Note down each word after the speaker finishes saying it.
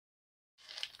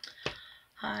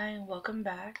Hi, welcome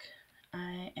back.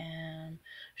 I am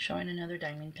showing another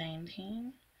diamond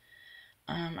painting.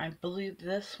 I believe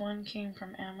this one came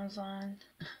from Amazon.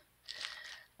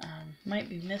 Might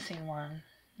be missing one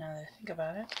now that I think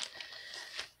about it.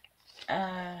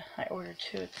 I ordered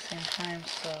two at the same time,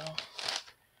 so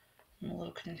I'm a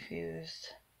little confused.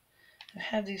 I've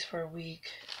had these for a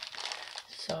week,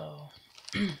 so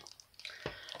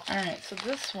alright, so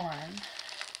this one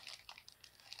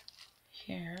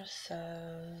here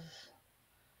says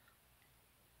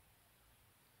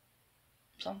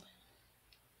something.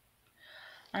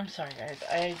 I'm sorry guys,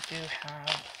 I do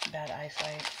have bad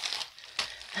eyesight.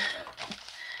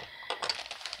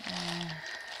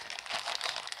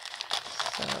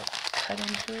 So cut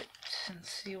into it and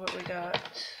see what we got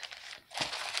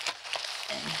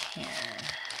in here.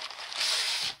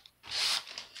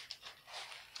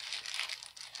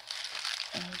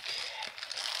 Okay.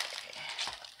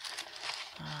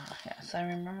 Yes, I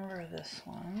remember this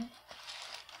one.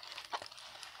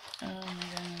 Oh my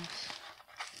goodness.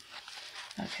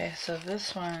 Okay, so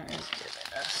this one is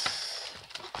giving us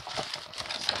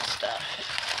some stuff.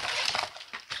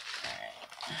 Alright.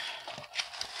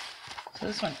 So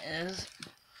this one is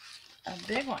a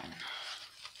big one.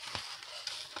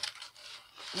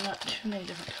 Not too many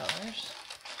different colors.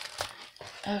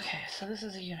 Okay, so this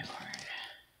is a unicorn.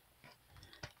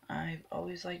 I've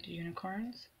always liked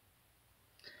unicorns.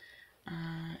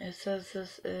 It says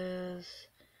this is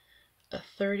a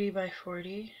 30 by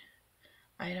 40,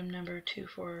 item number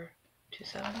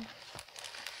 2427.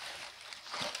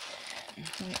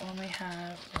 We only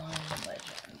have one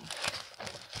legend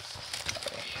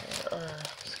right here, or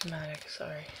schematic,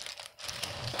 sorry.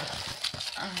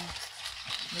 Just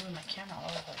moving my camera all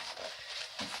over the place.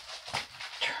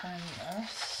 Turn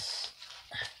this.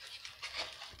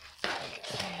 So you can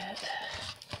see it.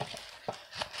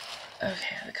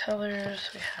 Okay, the colors,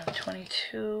 we have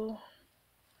 22.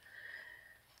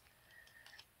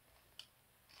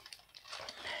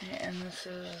 Okay, and this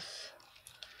is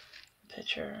a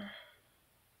picture.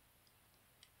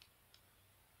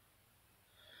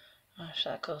 Gosh,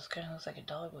 that goes kind of looks like a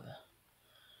dog with a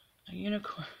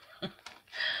unicorn. Oh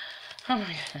my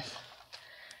goodness.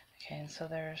 Okay, and so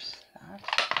there's that.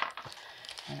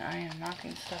 And I am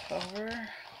knocking stuff over.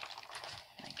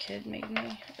 My kid made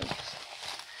me. Oops.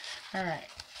 Alright.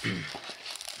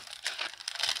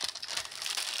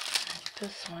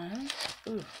 This one.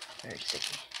 Ooh, very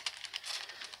sticky.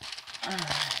 Alright.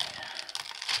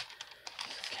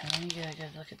 So can we get a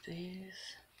good look at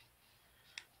these?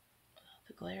 Without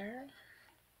the glare.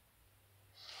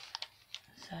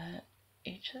 Is that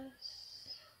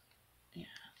H's? Yeah.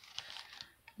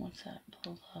 What's that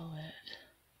below it?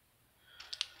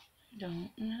 I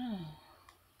don't know.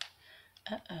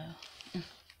 Uh-oh.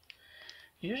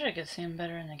 Usually I could see them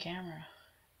better in the camera.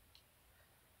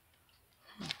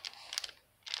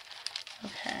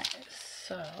 Okay,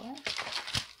 so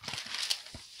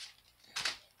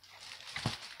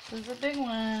this is a big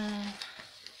one.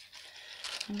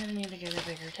 I'm gonna need to get a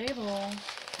bigger table.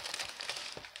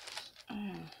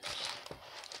 Don't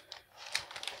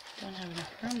have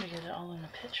enough room to get it all in the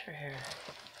picture here.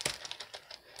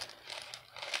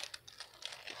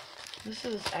 This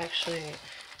is actually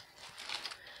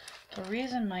the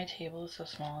reason my table is so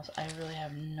small is I really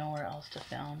have nowhere else to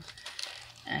film.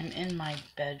 I'm in my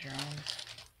bedroom.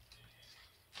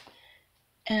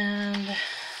 And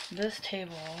this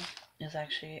table is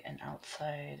actually an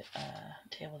outside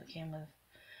table that came with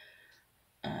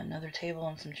another table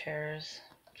and some chairs.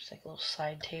 Just like a little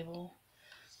side table,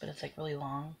 but it's like really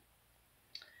long.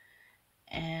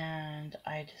 And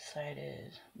I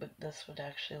decided that this would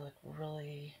actually look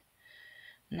really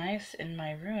nice in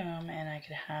my room, and I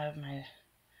could have my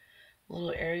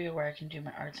little area where I can do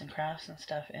my arts and crafts and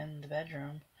stuff in the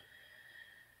bedroom,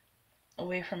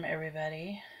 away from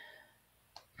everybody,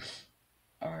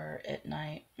 or at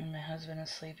night when my husband is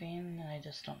sleeping and I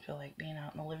just don't feel like being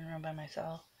out in the living room by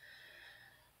myself.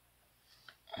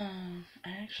 I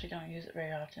actually don't use it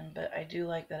very often, but I do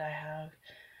like that I have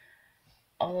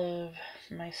all of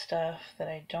my stuff that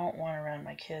I don't want around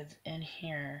my kids in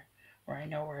here where I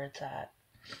know where it's at.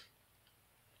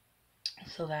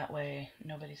 So that way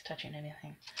nobody's touching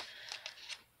anything.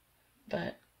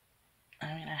 But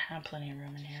I mean, I have plenty of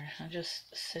room in here. I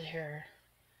just sit here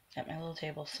at my little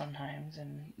table sometimes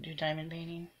and do diamond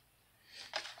painting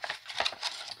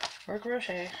or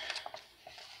crochet.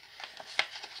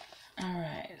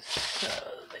 Alright, so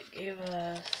they gave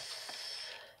us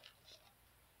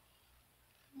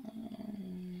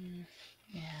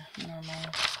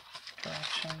normal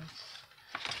directions.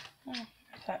 Oh, I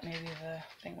thought maybe the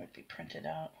thing would be printed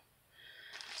out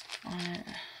on it.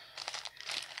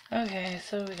 Okay,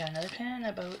 so we got another pen,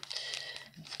 a boat,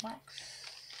 and some wax.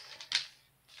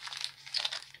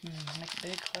 Make a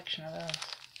big collection of those.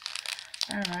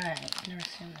 Alright, never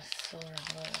seen this silver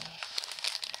glue.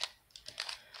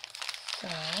 So,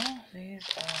 these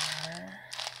are,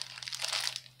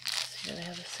 let's see, do they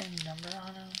have the same number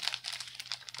on them?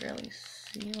 Barely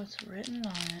see what's written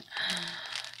on it.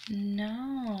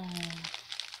 No.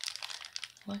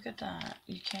 Look at that.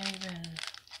 You can't even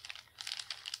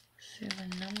see the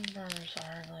numbers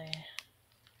hardly.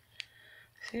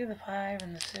 See the 5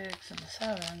 and the 6 and the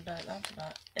 7, but that's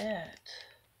about it.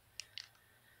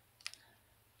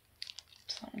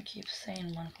 Something keeps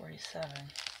saying 147.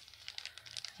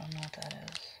 I don't know what that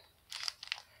is.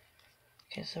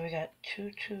 Okay, so we got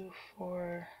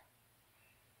 224.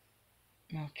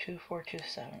 No,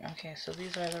 2427. Okay, so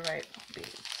these are the right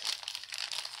beads.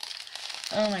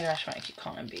 Oh my gosh, why do I keep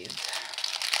calling them beads?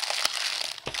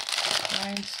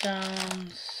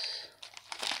 Rhinestones.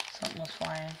 Something was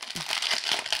flying.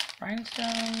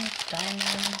 Rhinestones,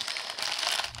 diamonds.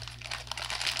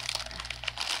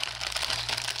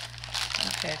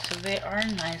 Okay, so they are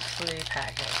nicely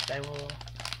packaged, I will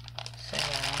say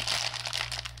that.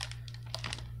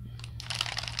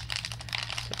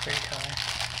 It's a pretty color.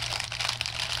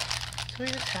 So we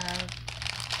just have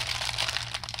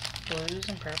blues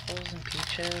and purples and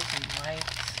peaches and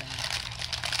whites and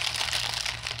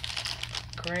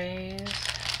grays.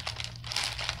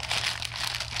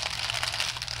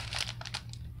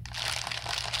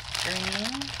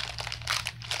 Green,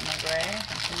 some gray,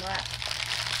 and some black.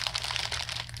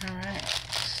 Alright,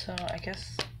 so I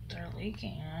guess they're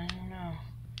leaking. I don't know.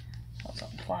 There's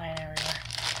something flying everywhere.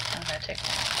 I'm gonna take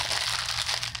one off.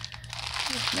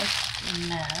 Just make a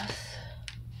mess.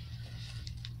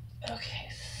 Okay,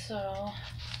 so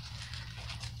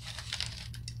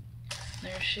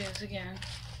there she is again.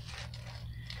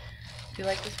 If you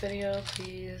like this video,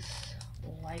 please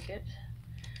like it.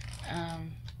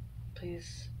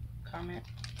 Please comment,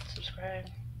 subscribe.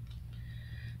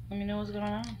 Let me know what's going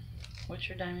on. What's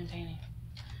your diamond painting?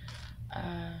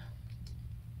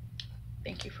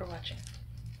 Thank you for watching.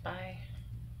 Bye.